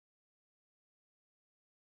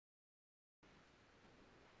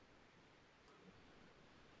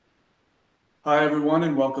Hi, everyone,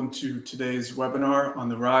 and welcome to today's webinar on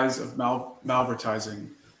the rise of malvertising,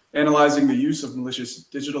 analyzing the use of malicious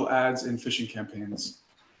digital ads in phishing campaigns.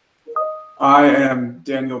 I am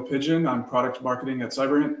Daniel Pigeon. I'm product marketing at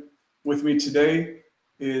Cyberint. With me today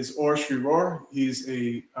is Shichrur. He's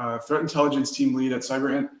a threat intelligence team lead at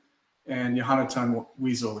Cyberint, and Yehonatan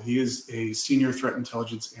Wiesel. He is a senior threat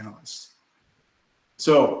intelligence analyst.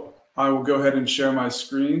 So I will go ahead and share my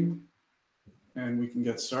screen, and we can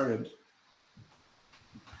get started.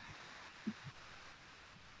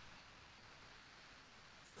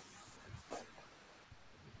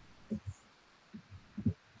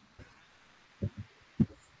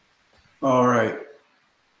 All right.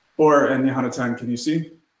 And Yehonatan, can you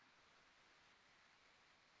see?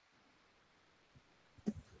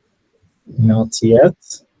 Not yet.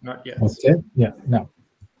 Not yet. Okay. Yeah. No.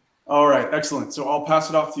 All right. Excellent. So I'll pass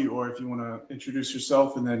it off to you, or if you want to introduce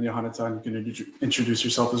yourself, and then Yehonatan, you can introduce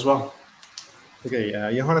yourself as well. Okay.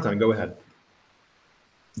 Yehonatan, go ahead.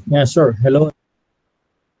 Yeah. Sure. Hello.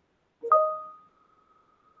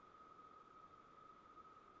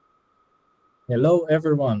 Hello,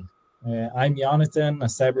 everyone. I'm Yehonatan, a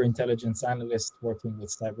cyber intelligence analyst working with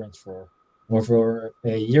Cyberint for over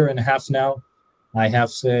a year and a half now. I have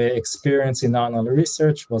experience in anomaly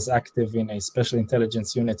research, was active in a special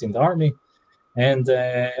intelligence unit in the Army, and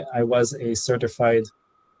I was a certified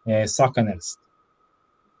SOC analyst.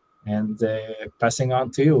 And passing on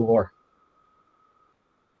to you, Or.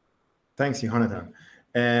 Thanks, Yehonatan.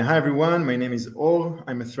 Hi, everyone. My name is Or.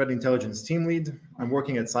 I'm a threat intelligence team lead. I'm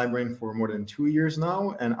working at Cyberint for more than 2 years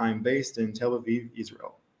now, and I'm based in Tel Aviv,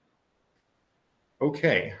 Israel.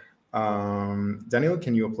 Okay. Daniel,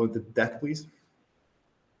 can you upload the deck, please?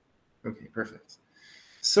 Okay, perfect.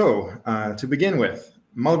 So to begin with,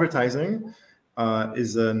 malvertising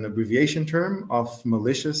is an abbreviation term of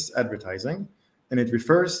malicious advertising, and it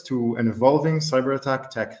refers to an evolving cyber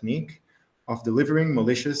attack technique of delivering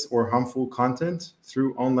malicious or harmful content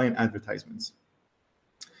through online advertisements.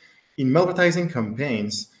 In malvertising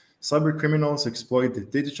campaigns, cyber criminals exploit the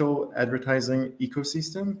digital advertising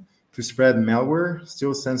ecosystem to spread malware,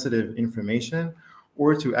 steal sensitive information,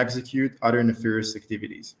 or to execute other nefarious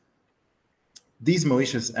activities. These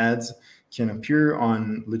malicious ads can appear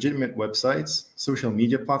on legitimate websites, social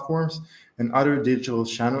media platforms, and other digital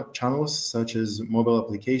channels such as mobile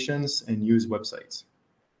applications and news websites.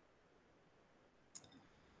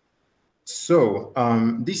 So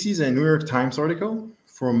this is a New York Times article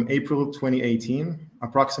from April 2018,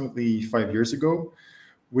 approximately 5 years ago,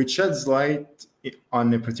 which sheds light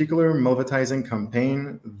on a particular malvertising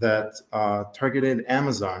campaign that targeted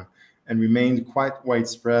Amazon and remained quite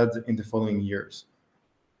widespread in the following years.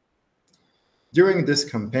 During this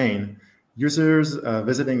campaign, users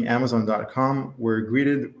visiting Amazon.com were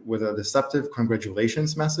greeted with a deceptive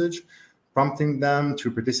congratulations message, prompting them to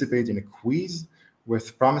participate in a quiz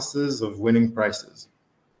with promises of winning prizes.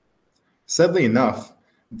 Sadly enough,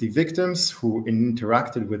 the victims who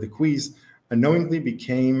interacted with the quiz unknowingly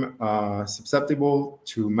became susceptible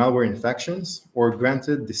to malware infections or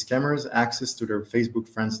granted the scammers access to their Facebook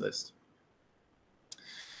friends list.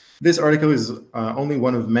 This article is only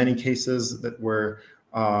one of many cases that were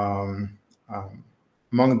among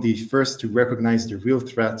the first to recognize the real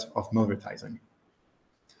threat of malvertising.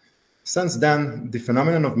 Since then, the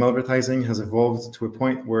phenomenon of malvertising has evolved to a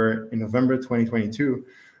point where in November 2022,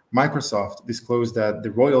 Microsoft disclosed that the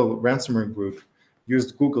Royal Ransomware Group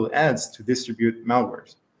used Google Ads to distribute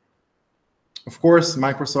malwares. Of course,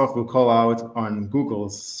 Microsoft will call out on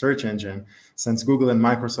Google's search engine since Google and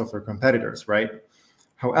Microsoft are competitors, right?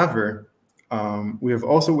 However, we have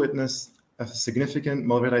also witnessed a significant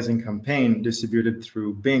malvertising campaign distributed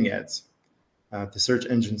through Bing Ads, the search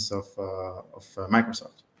engines of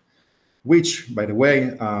Microsoft, which, by the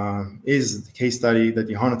way, is the case study that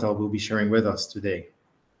Yehonatan will be sharing with us today.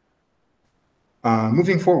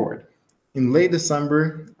 Moving forward, in late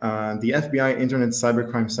December, the FBI Internet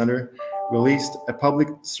Cybercrime Center released a public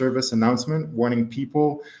service announcement warning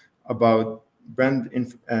people about brand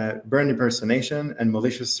impersonation and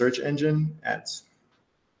malicious search engine ads.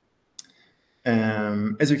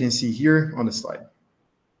 As you can see here on the slide.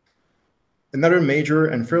 Another major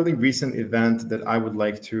and fairly recent event that I would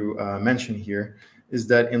like to mention here is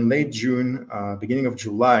that in late June, beginning of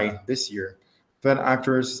July this year, threat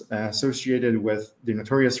actors associated with the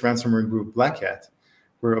notorious ransomware group Black Hat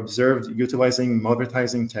were observed utilizing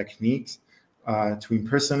malvertising techniques to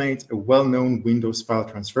impersonate a well-known Windows file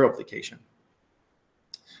transfer application.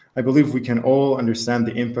 I believe we can all understand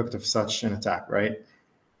the impact of such an attack, right?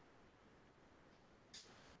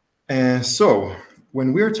 So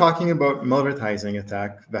when we're talking about malvertising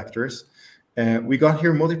attack vectors, We got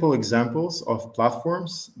here multiple examples of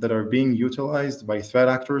platforms that are being utilized by threat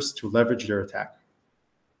actors to leverage their attack.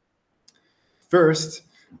 First,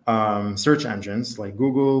 search engines like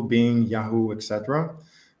Google, Bing, Yahoo, etc.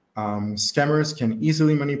 Scammers can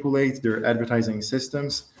easily manipulate their advertising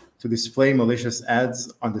systems to display malicious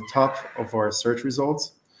ads on the top of our search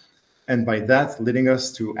results, and by that leading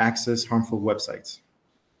us to access harmful websites.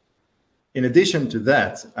 In addition to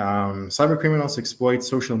that, cybercriminals exploit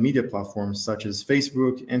social media platforms such as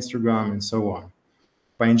Facebook, Instagram, and so on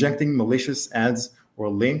by injecting malicious ads or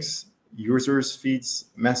links, users' feeds,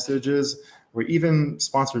 messages, or even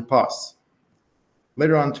sponsored posts.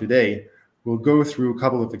 Later on today, we'll go through a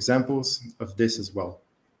couple of examples of this as well.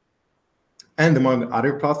 And among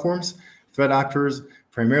other platforms, threat actors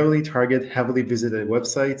primarily target heavily visited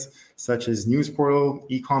websites such as news portal,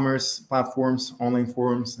 e-commerce platforms, online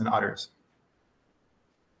forums, and others.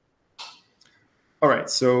 All right,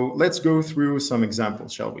 so let's go through some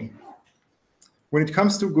examples, shall we? When it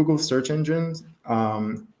comes to Google search engines,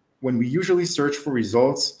 when we usually search for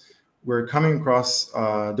results, we're coming across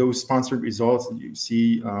those sponsored results that you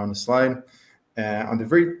see on the slide on the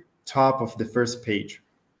very top of the first page.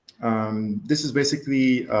 This is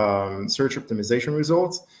basically search optimization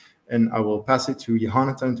results, and I will pass it to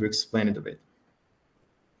Yehonatan to explain it a bit.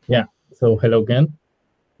 Yeah, so hello again.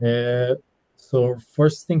 So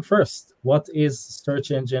first thing first, what is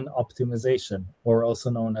search engine optimization, or also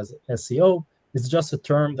known as SEO? It's just a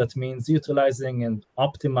term that means utilizing and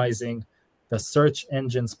optimizing the search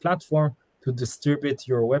engine's platform to distribute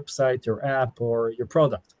your website, your app, or your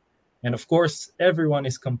product. And of course, everyone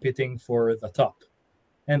is competing for the top.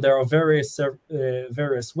 And there are various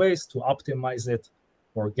ways to optimize it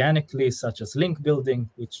organically, such as link building,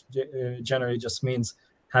 which generally just means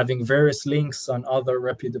having various links on other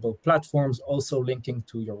reputable platforms, also linking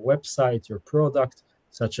to your website, your product,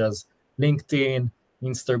 such as LinkedIn,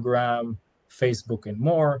 Instagram, Facebook, and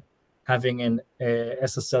more. Having an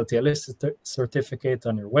SSL TLS certificate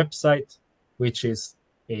on your website, which is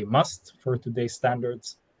a must for today's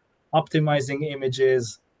standards. Optimizing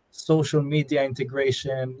images, social media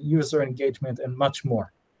integration, user engagement, and much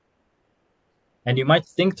more. And you might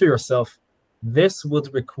think to yourself, this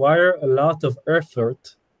would require a lot of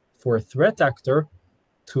effort for a threat actor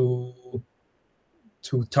to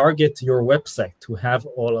target your website, to have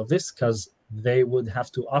all of this, because they would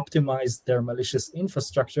have to optimize their malicious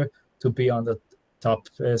infrastructure to be on the top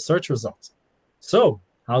search results. So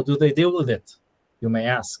how do they deal with it, you may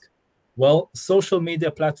ask? Well, social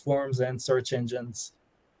media platforms and search engines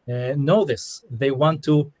know this. They want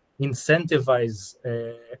to incentivize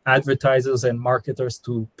advertisers and marketers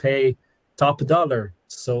to pay top dollar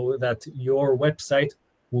so that your website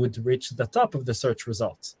would reach the top of the search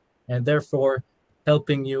results, and therefore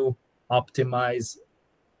helping you optimize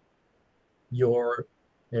your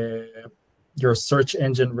search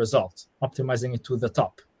engine results, optimizing it to the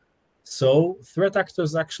top. So threat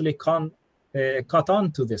actors actually caught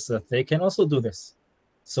on to this, that they can also do this.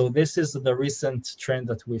 So this is the recent trend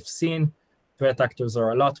that we've seen. Threat actors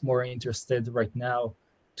are a lot more interested right now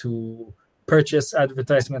to purchase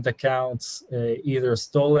advertisement accounts, either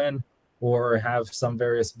stolen or have some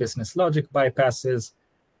various business logic bypasses,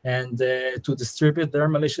 and to distribute their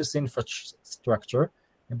malicious infrastructure,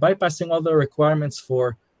 and bypassing all the requirements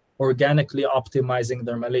for organically optimizing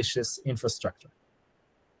their malicious infrastructure.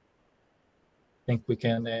 I think we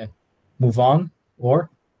can move on,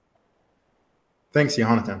 or? Thanks,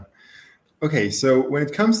 Yehonatan. Okay, so when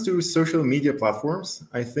it comes to social media platforms,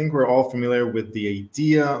 I think we're all familiar with the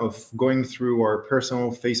idea of going through our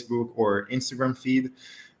personal Facebook or Instagram feed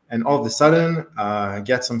and all of a sudden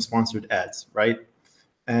get some sponsored ads, right?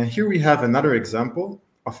 And here we have another example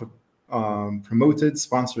of a promoted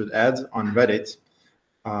sponsored ad on Reddit,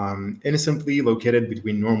 innocently located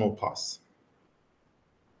between normal posts.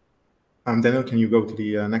 Daniel, can you go to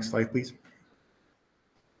the next slide, please?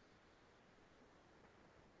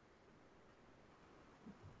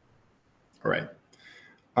 All right.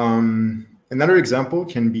 Another example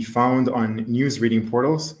can be found on news reading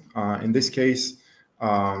portals. In this case,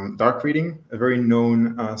 Dark Reading, a very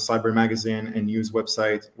known cyber magazine and news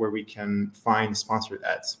website where we can find sponsored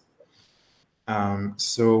ads.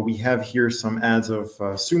 So we have here some ads of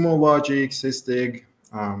Sumo Logic, Sysdig,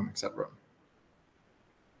 etc.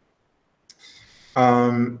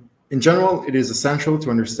 In general, it is essential to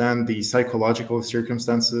understand the psychological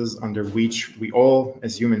circumstances under which we all,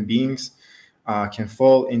 as human beings, can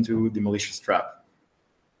fall into the malicious trap.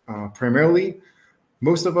 Primarily,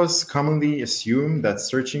 most of us commonly assume that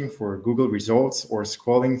searching for Google results or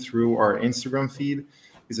scrolling through our Instagram feed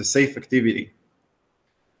is a safe activity.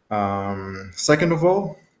 Second of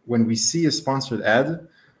all, when we see a sponsored ad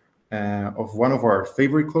of one of our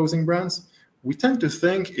favorite clothing brands, we tend to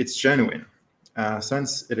think it's genuine,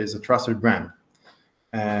 since it is a trusted brand.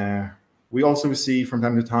 We also see from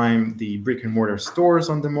time to time the brick and mortar stores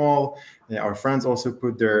on the mall. Our friends also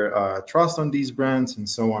put their trust on these brands, and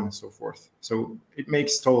so on and so forth. So it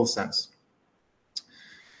makes total sense.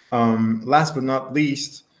 Last but not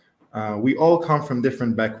least, we all come from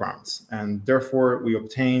different backgrounds, and therefore we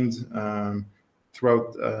obtained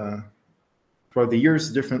throughout the years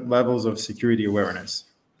different levels of security awareness.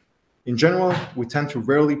 In general, we tend to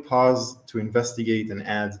rarely pause to investigate an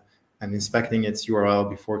ad and inspecting its URL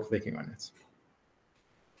before clicking on it.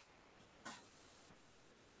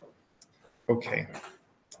 Okay.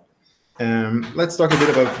 Let's talk a bit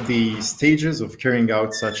about the stages of carrying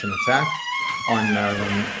out such an attack on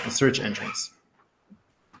search engines.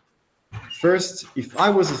 First, if I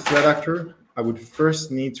was a threat actor, I would first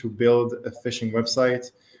need to build a phishing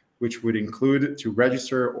website, which would include to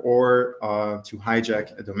register or to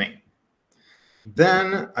hijack a domain.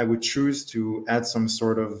 Then I would choose to add some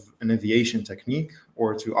sort of an aviation technique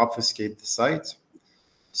or to obfuscate the site.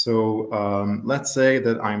 So let's say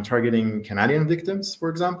that I'm targeting Canadian victims, for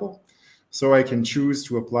example. So I can choose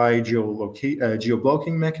to apply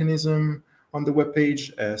geo-blocking mechanism on the web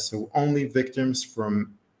page, so only victims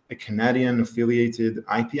from a Canadian affiliated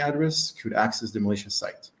IP address could access the malicious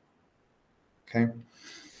site. Okay.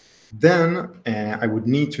 Then I would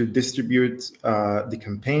need to distribute the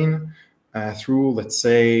campaign through, let's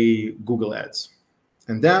say, Google Ads.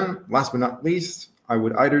 And then, last but not least, I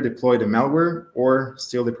would either deploy the malware or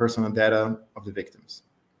steal the personal data of the victims.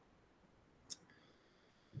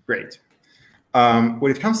 Great. When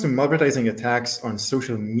it comes to malvertising attacks on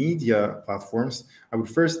social media platforms, I would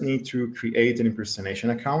first need to create an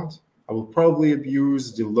impersonation account. I will probably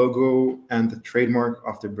abuse the logo and the trademark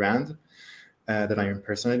of the brand that I'm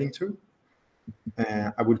impersonating to.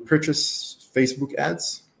 I would purchase Facebook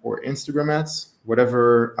ads or Instagram ads,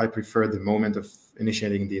 whatever I prefer at the moment of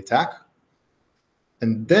initiating the attack.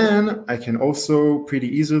 And then I can also pretty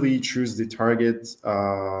easily choose the target,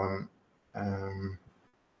 only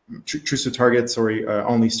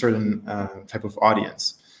certain type of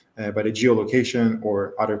audience by the geolocation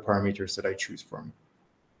or other parameters that I choose from.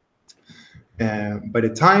 By the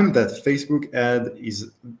time that the Facebook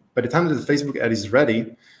ad is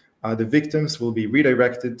ready, the victims will be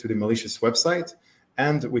redirected to the malicious website,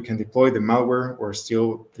 and we can deploy the malware or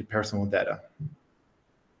steal the personal data.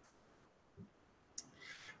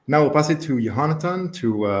 Now we'll pass it to Yehonatan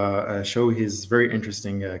to show his very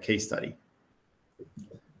interesting case study.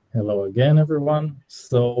 Hello again, everyone.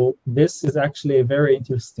 So this is actually a very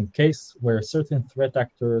interesting case where certain threat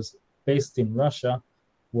actors based in Russia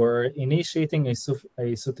were initiating a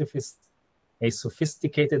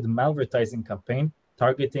sophisticated malvertising campaign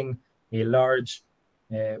targeting a large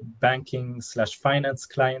banking/finance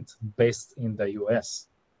client based in the US.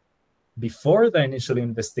 Before the initial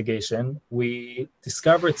investigation, we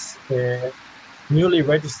discovered newly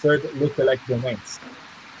registered lookalike domains.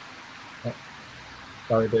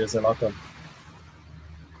 Sorry, there's a lot of,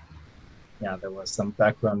 there was some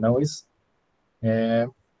background noise.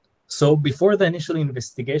 So before the initial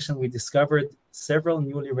investigation, we discovered several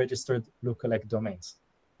newly registered lookalike domains,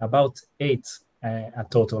 about 8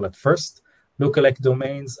 at total at first. Lookalike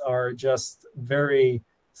domains are just very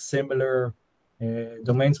similar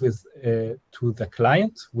domains to the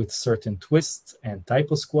client with certain twists and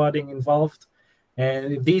typo squatting involved.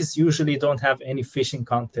 And these usually don't have any phishing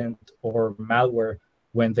content or malware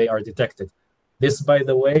when they are detected. This, by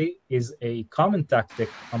the way, is a common tactic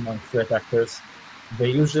among threat actors. They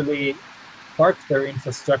usually park their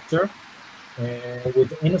infrastructure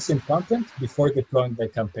with innocent content before deploying their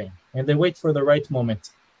campaign, and they wait for the right moment.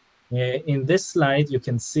 In this slide, you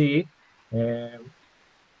can see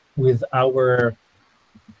with our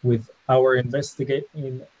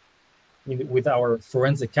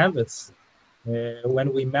forensic canvas,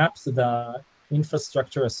 when we mapped the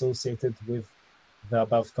infrastructure associated with the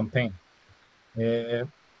above campaign.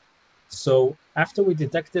 So after we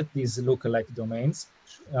detected these lookalike domains,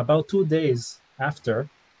 about 2 days after,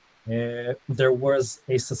 there was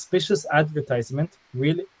a suspicious advertisement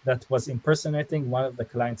that was impersonating one of the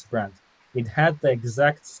client's brand. It had the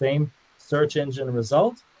exact same search engine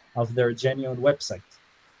result of their genuine website.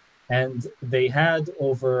 And they had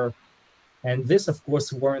and this of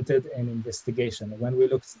course warranted an investigation. When we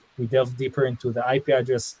delved deeper into the IP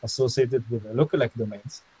address associated with the lookalike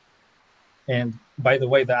domains. And by the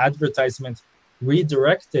way, the advertisement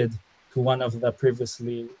redirected to one of the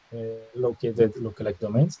previously located lookalike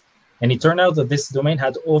domains. And it turned out that this domain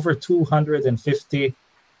had over 250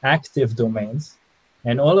 active domains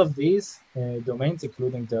And all of these domains,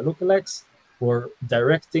 including the lookalikes, were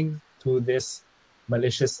directing to this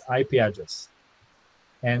malicious IP address.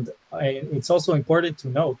 And it's also important to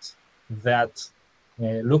note that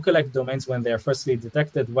lookalike domains, when they are firstly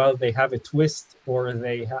detected, while they have a twist or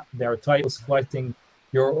they are exploiting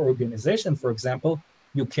your organization, for example,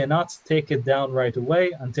 you cannot take it down right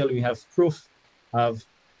away until you have proof of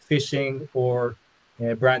phishing or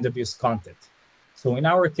brand abuse content. So in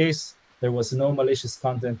our case, there was no malicious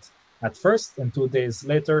content at first, and 2 days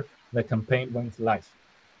later, the campaign went live.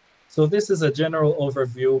 So this is a general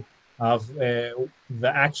overview of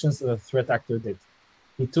the actions that the threat actor did.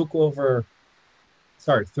 He took over,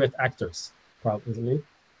 threat actors, probably.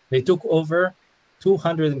 They took over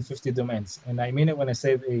 250 domains. And I mean it when I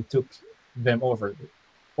say they took them over.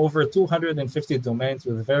 Over 250 domains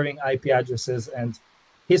with varying IP addresses and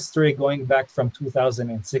history going back from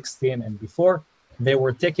 2016 and before. They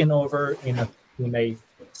were taken over in a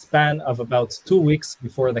span of about 2 weeks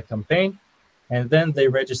before the campaign. And then they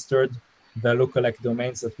registered the lookalike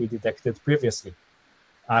domains that we detected previously.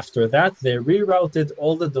 After that, they rerouted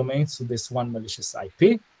all the domains to this one malicious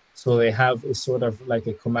IP. So they have a sort of like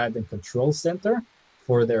a command and control center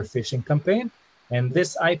for their phishing campaign. And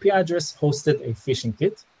this IP address hosted a phishing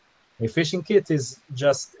kit. A phishing kit is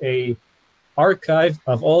just an archive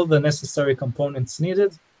of all the necessary components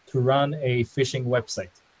needed to run a phishing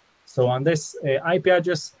website. So on this IP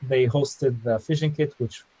address, they hosted the phishing kit,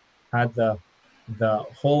 which had the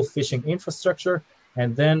whole phishing infrastructure,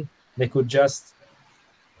 and then they could just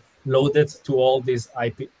load it to all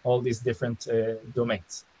these different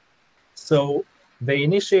domains. So they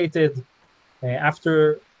initiated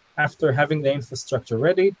after having the infrastructure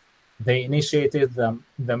ready, they initiated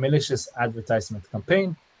the malicious advertisement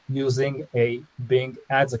campaign using a Bing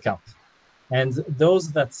ads account. And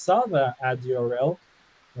those that saw the ad URL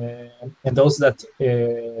and those that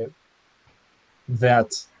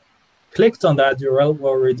clicked on that URL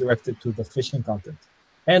were redirected to the phishing content.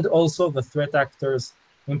 And also the threat actors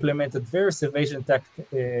implemented various evasion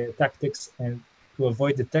tactics and to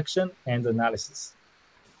avoid detection and analysis.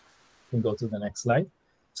 You can go to the next slide.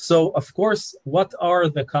 So, of course, what are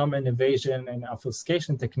the common evasion and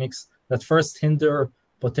obfuscation techniques that first hinder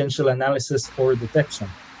potential analysis or detection?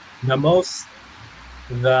 The most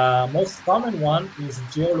common one is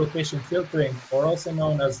geolocation filtering, or also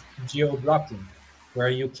known as geo-blocking, where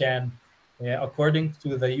you can, according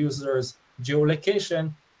to the user's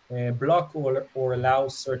geolocation, block or allow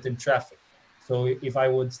certain traffic. So if I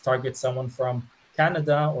would target someone from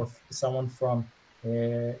Canada or someone from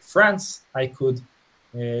France, I could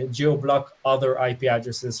geo-block other IP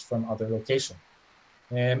addresses from other locations.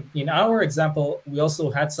 In our example, we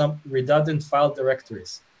also had some redundant file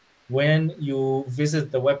directories. When you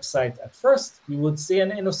visit the website at first, you would see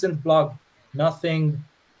an innocent blog, nothing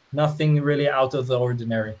really out of the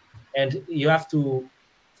ordinary. And you have to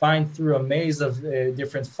find through a maze of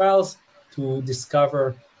different files to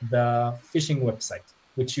discover the phishing website,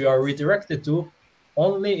 which you are redirected to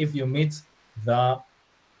only if you meet the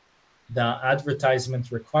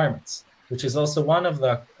advertisement requirements, which is also one of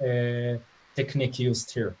the technique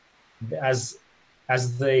used here. As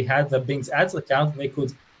they had the Bing's ads account, they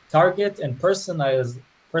could target and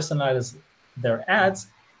personalize their ads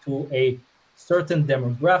to a certain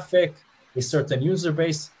demographic, a certain user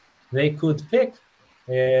base. They could pick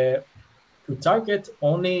to target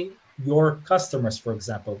only your customers, for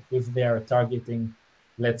example. If they are targeting,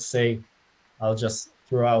 let's say, I'll just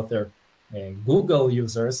throw out there Google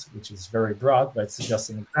users, which is very broad, but it's just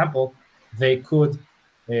an example. They could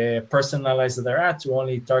personalize their ad to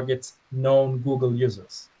only target known Google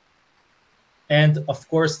users. And of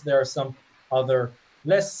course, there are some other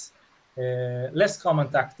less common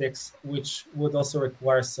tactics, which would also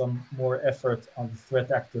require some more effort on the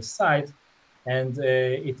threat actor side. And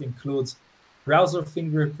it includes browser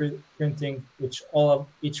fingerprinting, which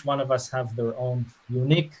each one of us have their own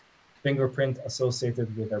unique fingerprint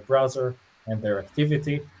associated with their browser and their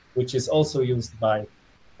activity, which is also used by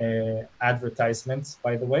advertisements,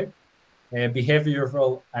 by the way.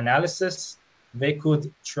 Behavioral analysis, they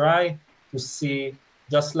could try to see,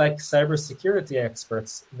 just like cybersecurity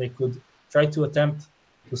experts, they could try to attempt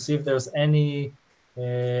to see if there's any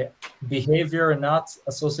behavior not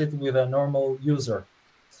associated with a normal user.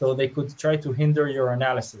 So they could try to hinder your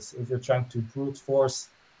analysis if you're trying to brute force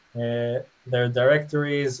their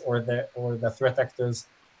directories or the threat actors'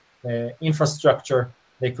 infrastructure.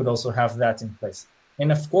 They could also have that in place.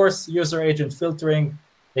 And of course, user agent filtering,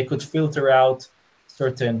 they could filter out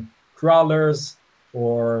certain crawlers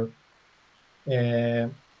or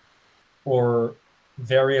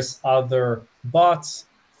various other bots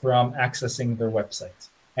from accessing their website,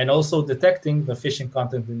 and also detecting the phishing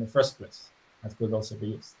content in the first place. That could also be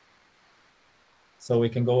used. So we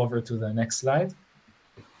can go over to the next slide.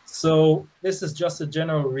 So this is just a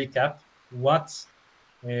general recap, what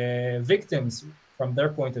victims, from their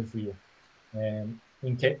point of view, in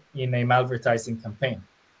a malvertising campaign.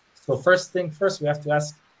 So first thing first, we have to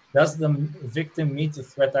ask, does the victim meet the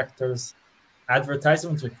threat actor's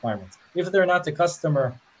advertisement requirements? If they're not a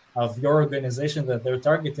customer of your organization that they're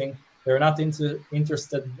targeting, they're not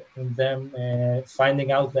interested in them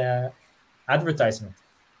finding out the advertisement.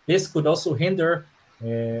 This could also hinder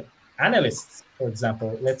analysts, for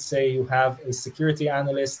example. Let's say you have a security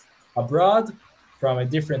analyst abroad from a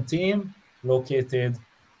different team located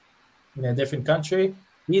in a different country.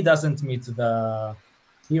 He doesn't meet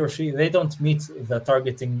he or she, they don't meet the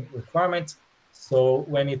targeting requirement. So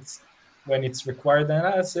when it's required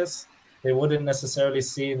analysis, they wouldn't necessarily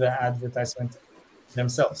see the advertisement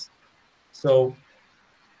themselves. So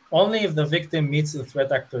only if the victim meets the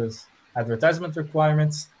threat actor's advertisement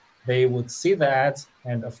requirements, they would see the ads.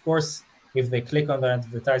 And of course, if they click on the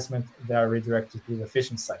advertisement, they are redirected to the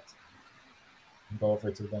phishing site. Go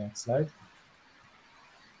over to the next slide.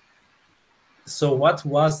 So what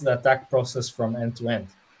was the attack process from end to end?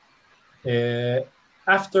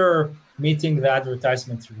 After meeting the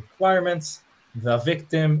advertisement requirements, the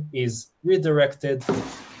victim is redirected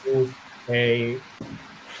to a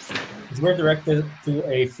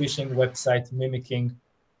phishing website mimicking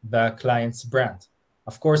the client's brand.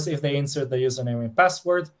 Of course, if they insert the username and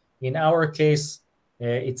password, in our case,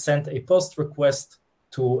 it sent a post request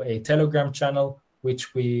to a Telegram channel,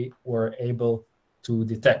 which we were able to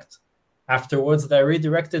detect. Afterwards, they're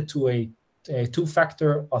redirected to a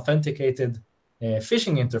two-factor authenticated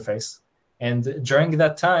phishing interface. And during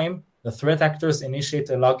that time, the threat actors initiate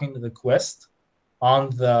a login request on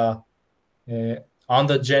the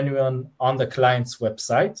client's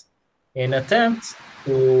website in attempt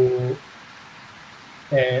to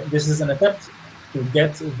this is an attempt to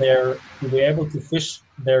be able to phish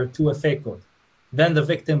their 2FA code. Then the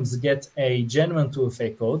victims get a genuine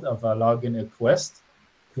 2FA code of a login request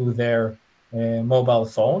to their mobile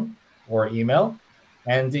phone or email.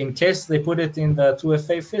 And in case they put it in the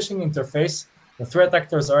 2FA phishing interface, the threat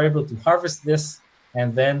actors are able to harvest this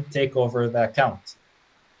and then take over the account.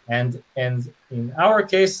 And in our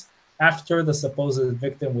case, after the supposed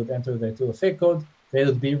victim would enter the 2FA code, they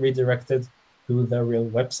would be redirected to the real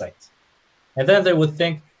website. And then they would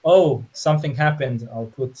think, oh, something happened. I'll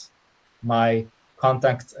put my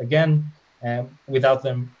contact again, without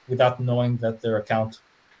knowing that their account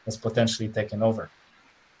was potentially taken over.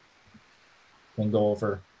 We can go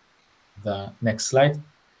over the next slide.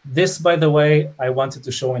 This, by the way, I wanted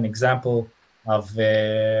to show an example of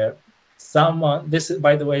someone. This,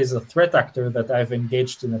 by the way, is a threat actor that I've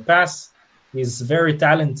engaged in the past. He's very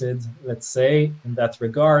talented, let's say, in that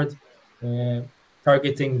regard,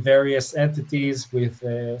 targeting various entities with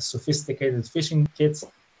sophisticated phishing kits.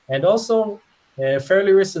 And also,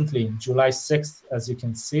 fairly recently, July 6th, as you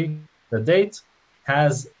can see, the date,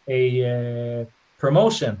 has a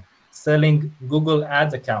promotion selling Google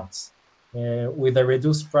ad accounts with a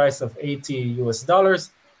reduced price of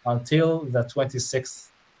 $80 until the 26th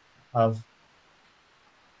of,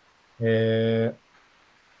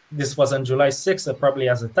 this was on July 6th, probably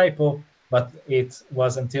as a typo, but it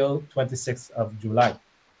was until 26th of July.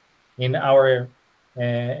 In our,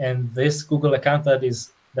 and this Google account that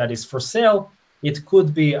is for sale, it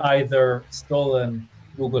could be either stolen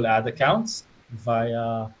Google ad accounts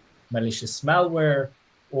via malicious malware,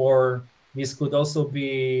 or these could also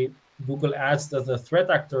be Google ads that the threat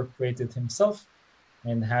actor created himself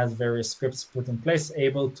and has various scripts put in place,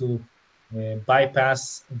 able to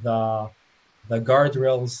bypass the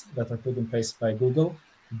guardrails that are put in place by Google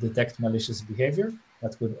to detect malicious behavior.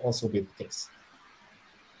 That could also be the case.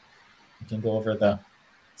 We can go over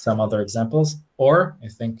some other examples, or I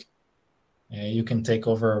think you can take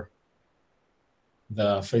over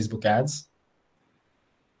the Facebook ads.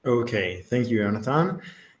 Okay, thank you, Yehonatan.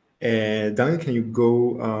 Daniel, can you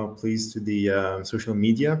go, please, to the social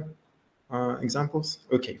media examples?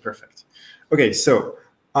 Okay, perfect. Okay, so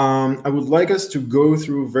I would like us to go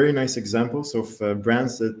through very nice examples of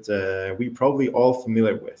brands that we probably all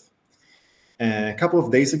familiar with. A couple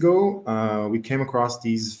of days ago, we came across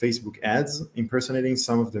these Facebook ads impersonating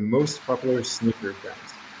some of the most popular sneaker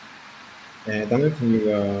brands. Daniel, can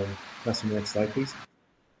you pass me the next slide, please?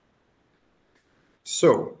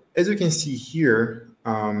 So, as you can see here,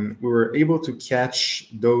 we were able to catch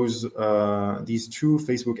these two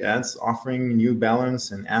Facebook ads offering New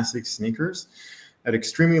Balance and Asics sneakers at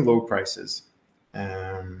extremely low prices.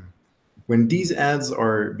 When these ads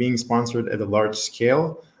are being sponsored at a large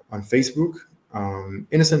scale on Facebook,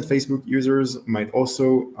 innocent Facebook users might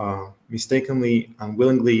also mistakenly,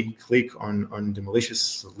 unwillingly click on the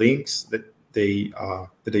malicious links that they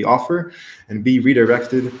offer and be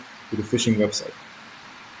redirected to the phishing website.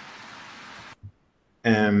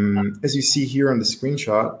 As you see here on the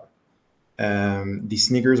screenshot, these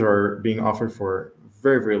sneakers are being offered for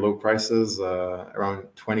very, very low prices, around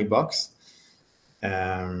 $20,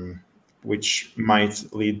 which might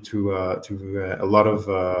lead to a lot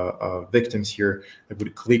of victims here that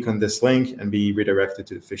would click on this link and be redirected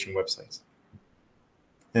to the phishing websites.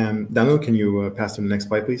 Daniel, can you pass to the next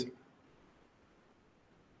slide, please?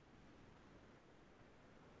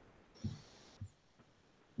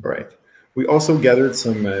 All right. We also gathered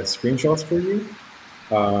some screenshots for you.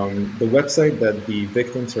 The website that the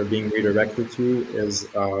victims are being redirected to is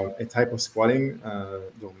a type of squatting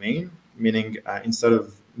domain, meaning instead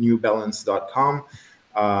of newbalance.com,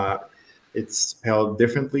 it's spelled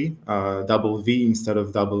differently, double V instead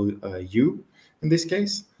of double U in this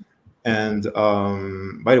case. And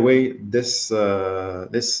by the way, this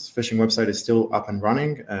phishing website is still up and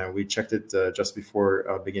running. We checked it just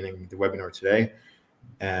before beginning the webinar today.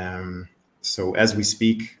 So as we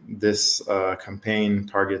speak, this campaign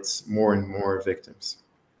targets more and more victims.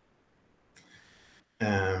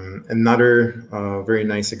 Another very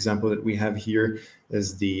nice example that we have here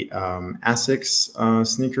is the ASICS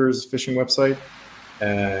sneakers phishing website,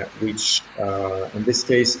 which in this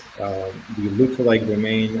case, the lookalike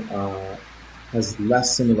domain has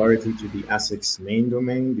less similarity to the ASICS main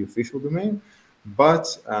domain, the official domain,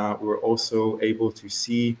 but we're also able to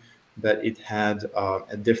see that it had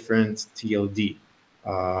a different TLD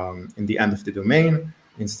in the end of the domain.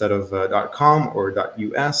 Instead of .com or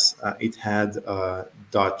 .us, it had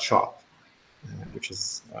 .shop, which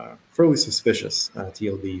is fairly suspicious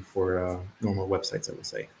TLD for normal websites, I would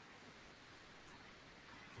say.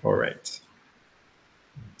 All right.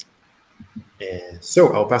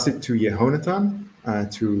 So I'll pass it to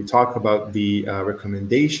Yehonatan to talk about the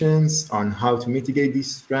recommendations on how to mitigate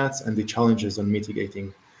these threats and the challenges on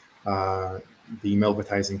mitigating the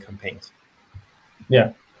malvertising campaigns.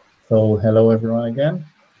 Yeah. So hello everyone again.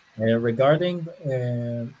 Regarding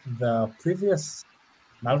the previous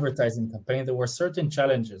malvertising campaign, there were certain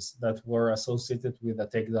challenges that were associated with the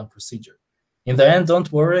takedown procedure. In the end,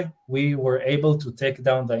 don't worry, we were able to take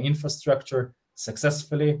down the infrastructure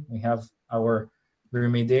successfully. We have our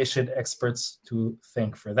remediation experts to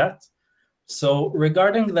thank for that. So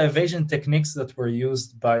regarding the evasion techniques that were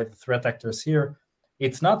used by the threat actors here,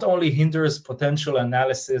 it not only hinders potential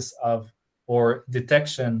analysis of or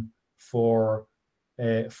detection for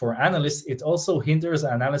analysts, it also hinders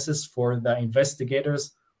analysis for the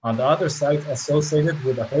investigators on the other side associated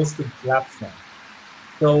with the hosting platform.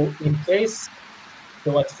 So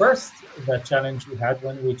at first, the challenge we had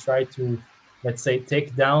when we tried to, let's say,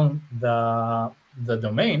 take down the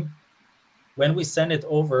domain, when we send it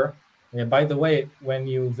over, by the way, when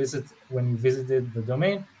you visited the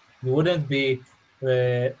domain, you wouldn't be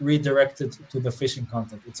redirected to the phishing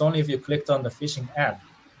content. It's only if you clicked on the phishing ad.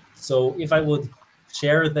 So if I would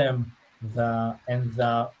share them and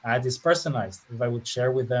the ad is personalized, if I would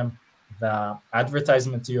share with them the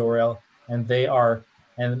advertisement URL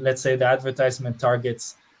and let's say the advertisement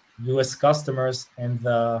targets US customers and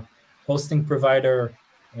the hosting provider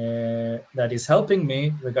that is helping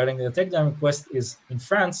me regarding the takedown request is in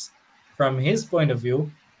France, from his point of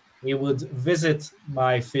view, he would visit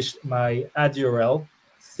my ad URL,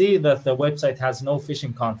 see that the website has no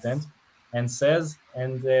phishing content, and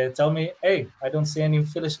tell me, hey, I don't see any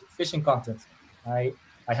phishing content. I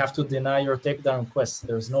have to deny your takedown request.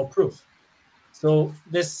 There's no proof. So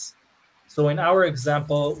in our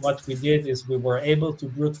example, what we did is we were able to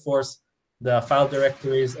brute force the file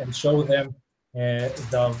directories and show them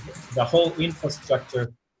the whole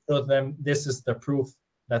infrastructure, show them this is the proof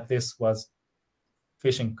that this was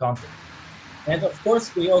phishing content. And of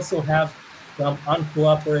course, we also have some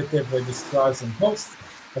uncooperative registrars and hosts,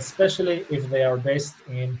 especially if they are based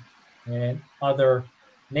in other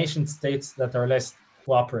nation states that are less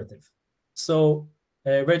cooperative. So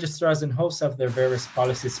registrars and hosts have their various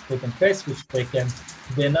policies put in place, which they can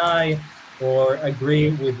deny or agree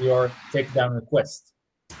with your takedown request.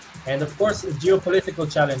 And of course,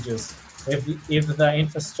 geopolitical challenges. If the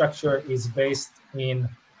infrastructure is based in,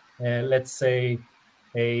 let's say,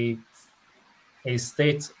 a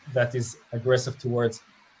state that is aggressive towards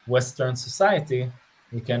Western society,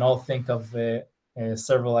 we can all think of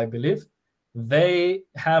several, I believe. They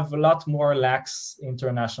have a lot more lax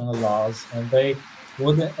international laws, and we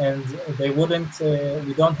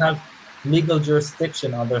don't have legal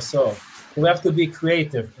jurisdiction on their soil. we have to be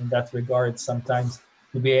creative in that regard sometimes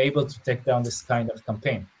to be able to take down this kind of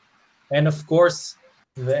campaign. And of course,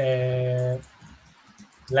 last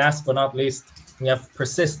but not least, we have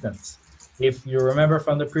persistence. If you remember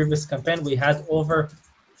from the previous campaign, we had over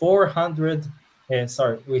 400,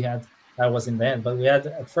 that was in the end, but we had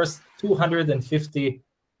at first 250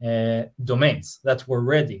 domains that were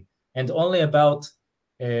ready, and only about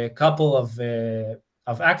a couple of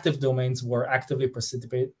active domains were actively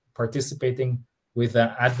participating with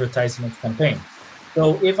the advertisement campaign.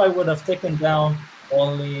 So if I would have taken down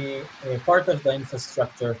only a part of the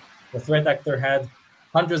infrastructure, the threat actor had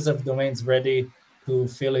hundreds of domains ready to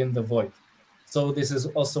fill in the void. So this is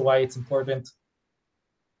also why it's important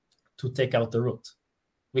to take out the root.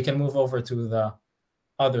 We can move over to the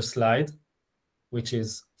other slide, which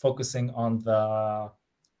is focusing on the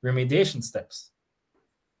remediation steps.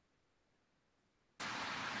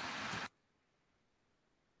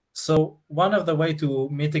 So one of the ways to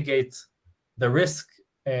mitigate the risk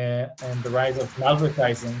and the rise of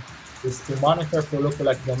malvertising is to monitor for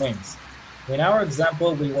lookalike domains. In our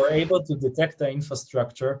example, we were able to detect the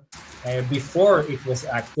infrastructure before it was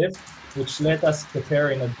active, which let us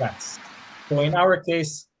prepare in advance. So in our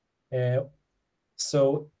case, when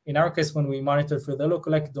we monitor for the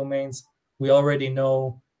lookalike domains, we already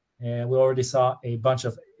know, we already saw a bunch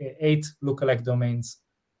of 8 lookalike domains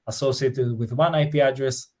associated with one IP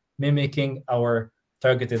address, mimicking our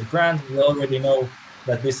targeted brand. We already know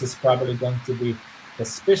that this is probably going to be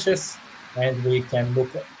suspicious, and we can look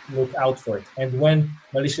out for it. And when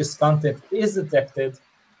malicious content is detected,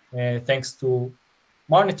 thanks to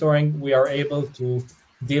monitoring, we are able to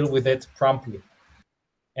deal with it promptly.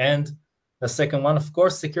 And the second one, of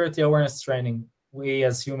course, security awareness training. We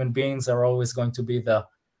as human beings are always going to be the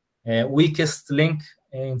weakest link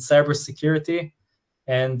in cybersecurity,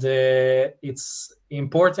 and it's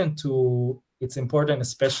important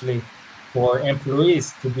especially for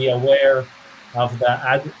employees to be aware of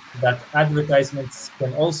that advertisements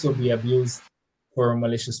can also be abused for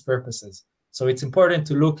malicious purposes. So it's important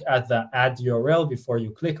to look at the ad URL before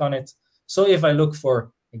you click on it. So if I look,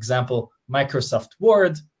 for example, Microsoft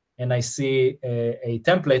Word, and I see a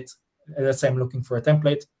template, let's say I'm looking for a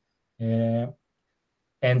template,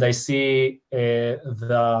 and I see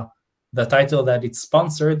the title that it's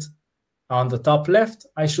sponsored on the top left,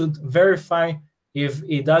 I should verify if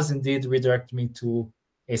it does indeed redirect me to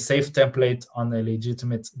a safe template on a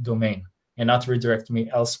legitimate domain and not redirect me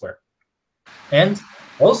elsewhere. And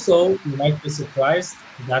also, you might be surprised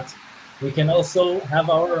that we can also have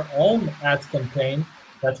our own ad campaign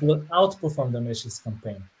that will outperform the malicious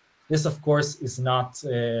campaign. This, of course, is not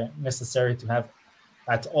necessary to have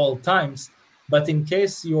at all times, but in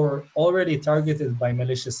case you're already targeted by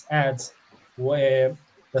malicious ads, where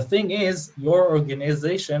the thing is, your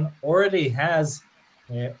organization already has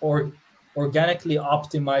organically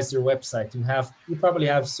optimized your website. You probably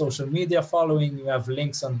have social media following, you have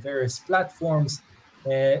links on various platforms,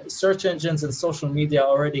 search engines and social media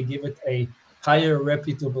already give it a higher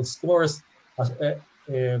reputable scores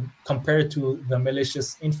compared to the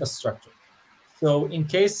malicious infrastructure. So in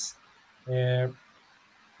case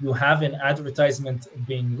you have an advertisement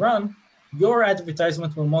being run, your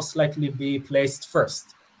advertisement will most likely be placed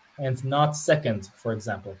first and not second, for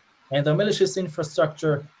example. And the malicious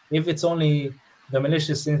infrastructure, if it's only the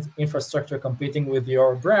malicious infrastructure competing with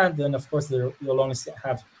your brand, then of course you'll only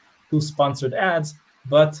have 2 sponsored ads,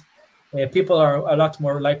 but people are a lot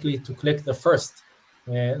more likely to click the first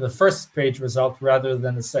page result rather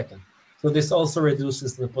than the second. So this also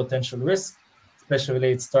reduces the potential risk,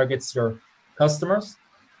 especially it targets your customers.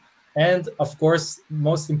 And of course,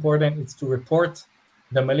 most important is to report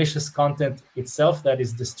the malicious content itself that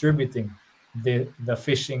is distributing the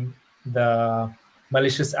phishing, the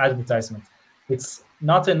malicious advertisement. It's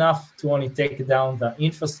not enough to only take down the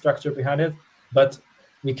infrastructure behind it, but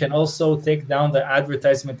we can also take down the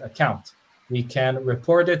advertisement account. We can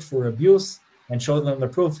report it for abuse and show them the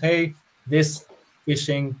proof, hey, this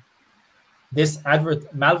phishing, this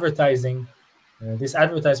malvertising, this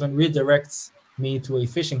advertisement redirects me to a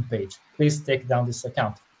phishing page. Please take down this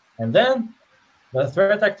account. And then the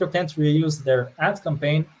threat actor can't reuse their ad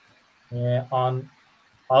campaign on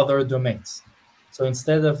other domains. So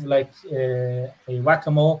instead of like a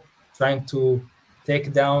whack-a-mole trying to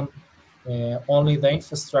take down only the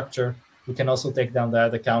infrastructure, we can also take down the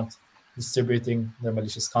ad account distributing the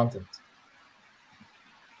malicious content.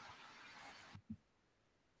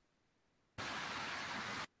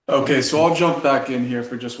 Okay, so I'll jump back in here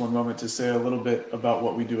for just one moment to say a little bit about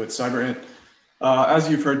what we do at Cyberint. As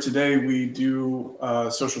you've heard today, we do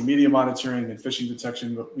social media monitoring and phishing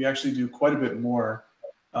detection, but we actually do quite a bit more.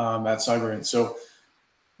 at Cyberint. So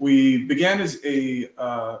we began as a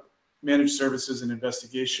managed services and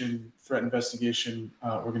threat investigation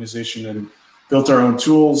organization, and built our own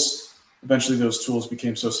tools. Eventually, those tools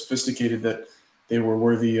became so sophisticated that they were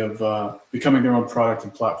worthy of becoming their own product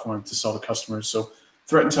and platform to sell to customers. So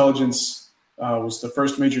threat intelligence was the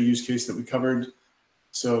first major use case that we covered.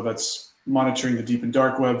 So that's monitoring the deep and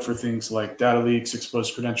dark web for things like data leaks,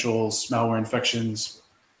 exposed credentials, malware infections.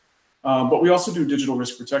 But we also do digital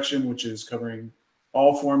risk protection, which is covering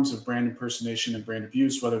all forms of brand impersonation and brand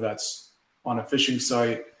abuse, whether that's on a phishing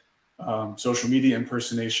site, social media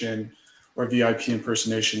impersonation, or VIP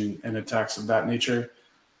impersonation and attacks of that nature.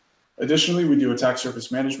 Additionally, we do attack surface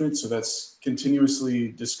management. So that's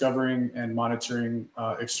continuously discovering and monitoring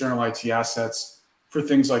external IT assets for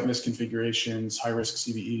things like misconfigurations, high-risk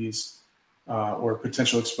CVEs, or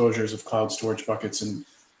potential exposures of cloud storage buckets and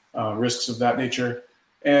risks of that nature.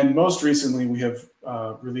 And most recently, we have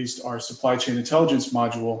released our supply chain intelligence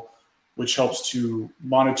module, which helps to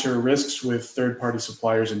monitor risks with third-party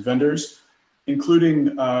suppliers and vendors,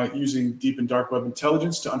 including using deep and dark web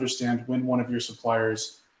intelligence to understand when one of your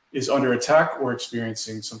suppliers is under attack or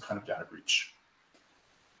experiencing some kind of data breach.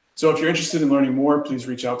 So if you're interested in learning more, please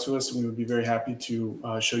reach out to us, and we would be very happy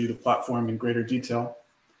to show you the platform in greater detail.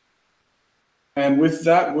 And with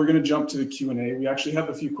that, we're going to jump to the Q&A. We actually have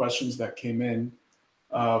a few questions that came in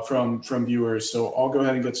from viewers. So I'll go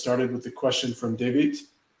ahead and get started with the question from David.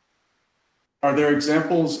 Are there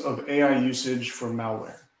examples of AI usage for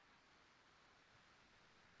malware?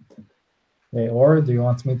 Or do you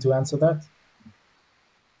want me to answer that?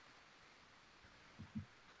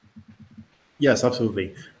 Yes,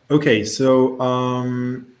 absolutely. Okay, so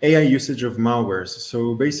AI usage of malwares.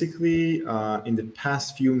 So basically, in the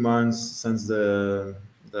past few months, since the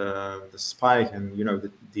spike and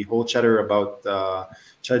the whole chatter about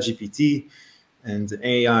ChatGPT and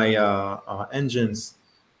AI engines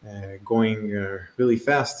going really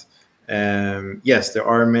fast, yes, there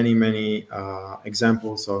are many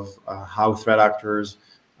examples of how threat actors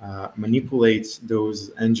manipulate those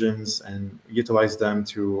engines and utilize them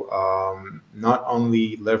to not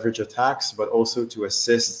only leverage attacks, but also to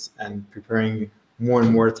assist and preparing more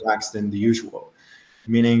and more attacks than the usual.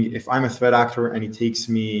 Meaning, if I'm a threat actor and it takes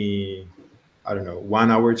me, I don't know, 1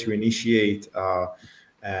 hour to initiate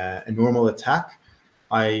a normal attack,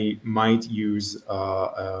 I might use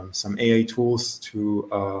some AI tools to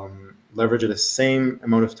leverage at the same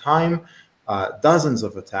amount of time dozens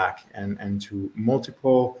of attack and to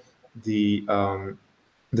multiple the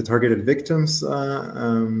targeted victims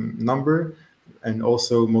number, and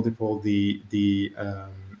also multiple the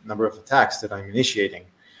number of attacks that I'm initiating.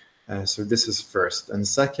 So this is first. And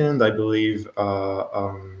second, I believe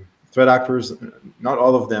threat actors, not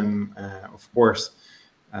all of them, of course.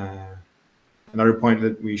 Another point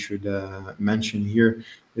that we should mention here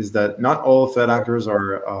is that not all threat actors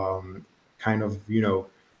are kind of,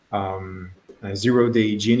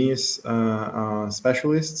 zero-day genius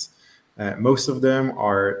specialists. Most of them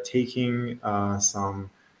are taking some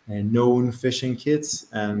known phishing kits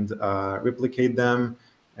and replicate them,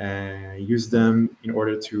 use them in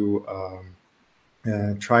order to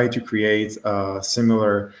try to create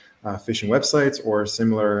similar phishing websites or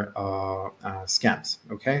similar scams,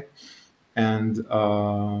 okay? And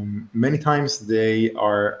many times they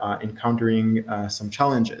are encountering some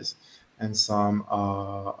challenges and some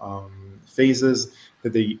phases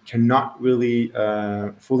that they cannot really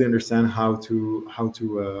fully understand how to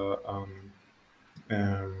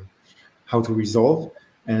resolve.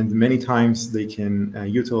 And many times they can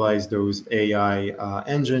utilize those AI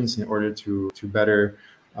engines in order to better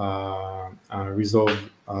resolve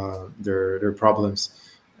their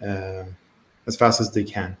problems as fast as they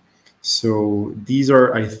can. So these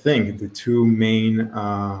are, I think, the two main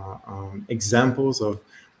examples of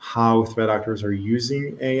how threat actors are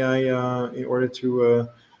using AI in order to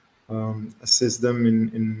assist them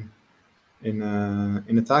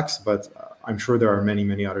in attacks. But I'm sure there are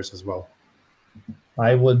many others as well.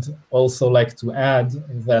 I would also like to add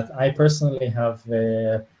that I personally have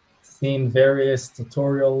seen various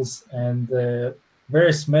tutorials and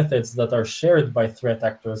various methods that are shared by threat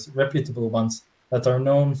actors, reputable ones, that are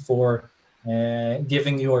known for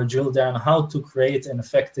giving you a drill down how to create an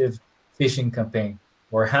effective phishing campaign,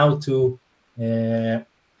 or how to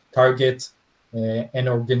target an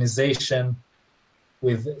organization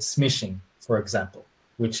with smishing, for example,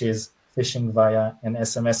 which is phishing via an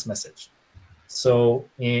SMS message. So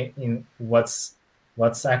in what's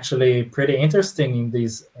actually pretty interesting in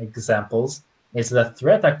these examples is that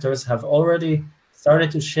threat actors have already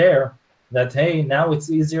started to share that, hey, now it's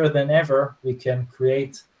easier than ever. We can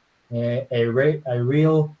create a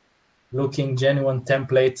real looking genuine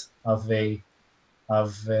template of a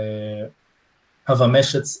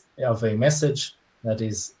message that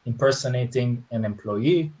is impersonating an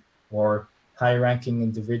employee or high-ranking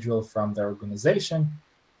individual from the organization,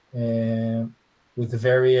 with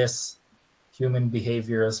various human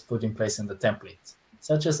behaviors put in place in the template,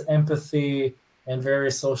 such as empathy and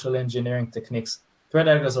various social engineering techniques. Threat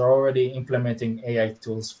actors are already implementing AI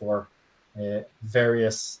tools for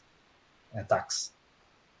various attacks.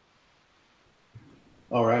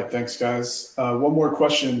 All right, thanks, guys. One more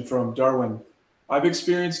question from Darwin. I've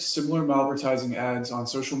experienced similar malvertising ads on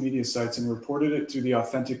social media sites and reported it to the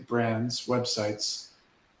authentic brands' websites.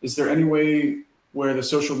 Is there any way where the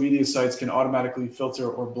social media sites can automatically filter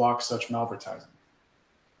or block such malvertising?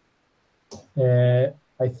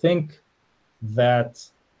 I think that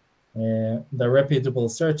the reputable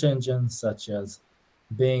search engines such as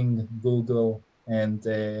Bing, Google, and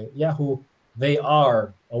Yahoo, they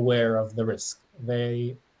are aware of the risk.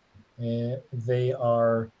 They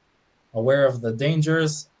are aware of the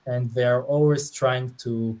dangers, and they are always trying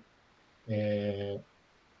to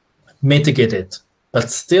mitigate it. But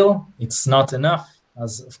still, it's not enough,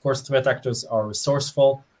 as of course threat actors are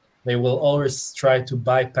resourceful. They will always try to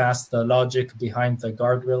bypass the logic behind the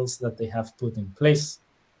guardrails that they have put in place.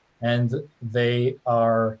 And they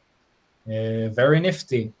are very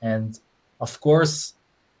nifty. And of course,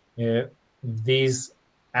 these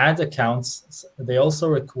ad accounts, they also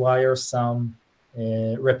require some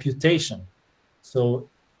reputation. So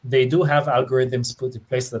they do have algorithms put in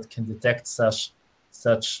place that can detect such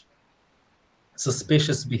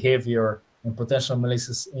suspicious behavior and potential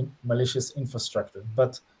malicious infrastructure.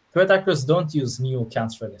 But threat actors don't use new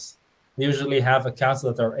accounts for this. They usually have accounts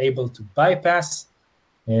that are able to bypass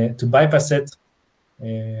it, the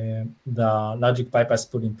logic bypass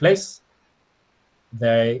put in place.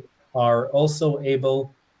 They are also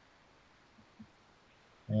able,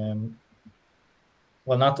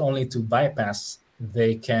 well, not only to bypass,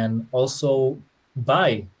 they can also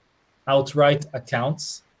buy outright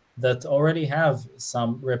accounts that already have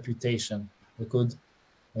some reputation.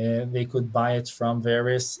 They could buy it from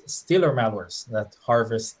various stealer malwares that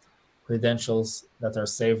harvest credentials that are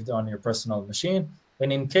saved on your personal machine.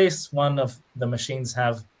 And in case one of the machines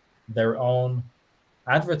have their own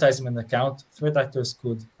advertisement account, threat actors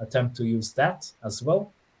could attempt to use that as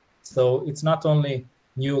well. So it's not only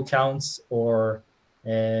new accounts or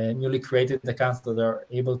newly created accounts that are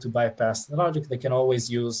able to bypass the logic. They can always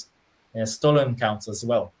use stolen accounts as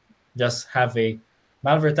well. Just have a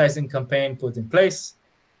malvertising campaign put in place,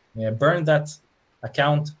 burn that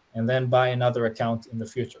account, and then buy another account in the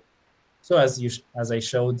future. So as I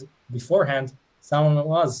showed beforehand, someone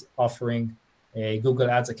was offering a Google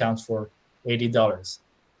Ads account for $80.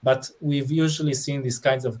 But we've usually seen these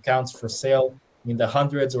kinds of accounts for sale in the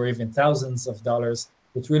hundreds or even thousands of dollars.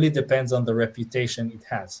 It really depends on the reputation it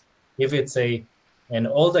has. If it's an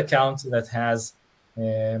old account that has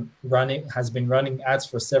been running ads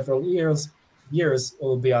for several years, it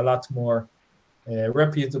will be a lot more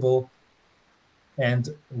reputable and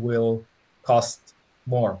will cost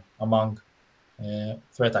more among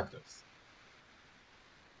threat actors.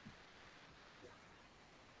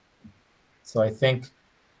 So I think,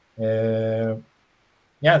 that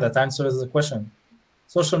answers the question.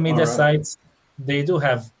 Social media sites, they do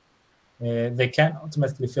have, they can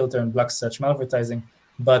automatically filter and block such malvertising,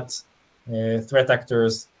 but threat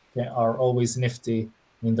actors are always nifty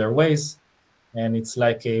in their ways, and it's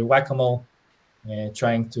like a whack-a-mole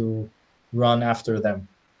trying to run after them.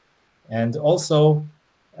 And also,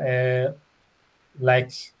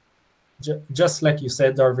 just like you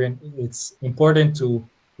said, Darwin, it's important to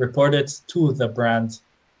report it to the brand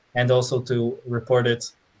and also to report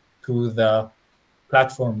it to the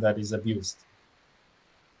platform that is abused.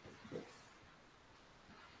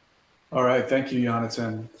 All right, thank you,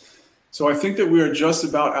 Yehonatan. So I think that we are just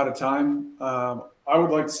about out of time. I would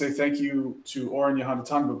like to say thank you to Or and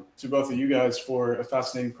Yehonatan, to both of you guys for a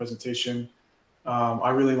fascinating presentation. I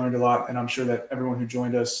really learned a lot, and I'm sure that everyone who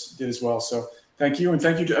joined us did as well. So thank you, and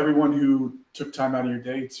thank you to everyone who took time out of your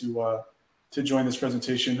day to join this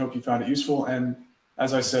presentation. Hope you found it useful. And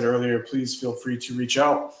as I said earlier, please feel free to reach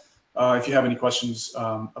out if you have any questions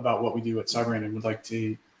about what we do at Cyberint and would like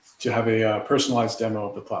to have a personalized demo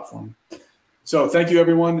of the platform. So thank you,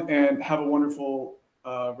 everyone, and have a wonderful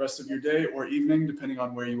rest of your day or evening, depending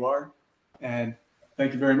on where you are. And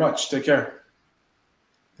thank you very much. Take care.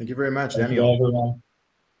 Thank you very much, Daniel.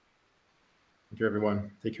 Thank you,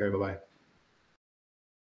 everyone. Take care. Bye-bye.